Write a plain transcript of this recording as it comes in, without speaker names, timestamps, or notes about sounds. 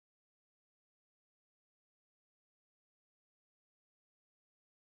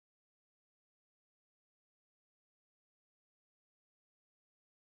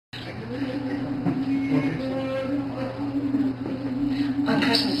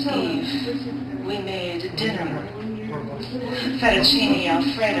Christmas Eve, we made dinner. Fettuccine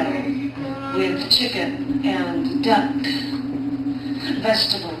Alfredo with chicken and duck,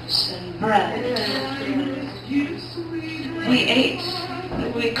 vegetables and bread. We ate.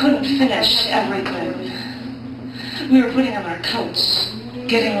 We couldn't finish everything. We were putting on our coats,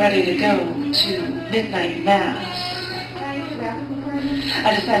 getting ready to go to midnight mass.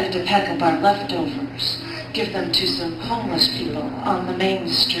 I decided to pack up our leftovers, give them to some homeless people on the main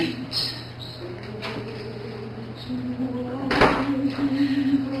street.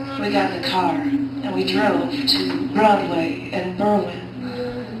 We got in the car and we drove to Broadway and Berwyn.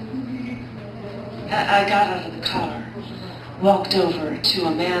 I got out of the car, walked over to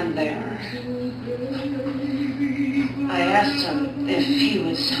a man there. I asked him if he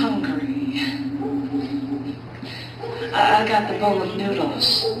was hungry. I got the bowl of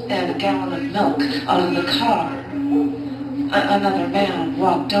noodles and a gallon of milk out of the car. Another man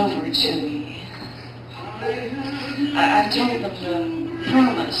walked over to me. I told them to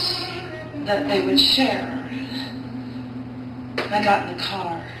promise that they would share. I got in the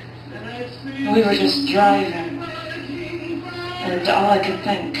car. We were just driving. And all I could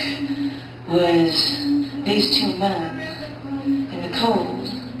think was these two men in the cold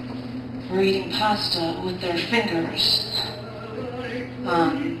were eating pasta with their fingers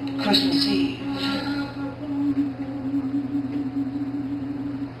on Christmas Eve.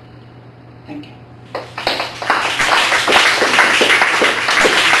 Thank you.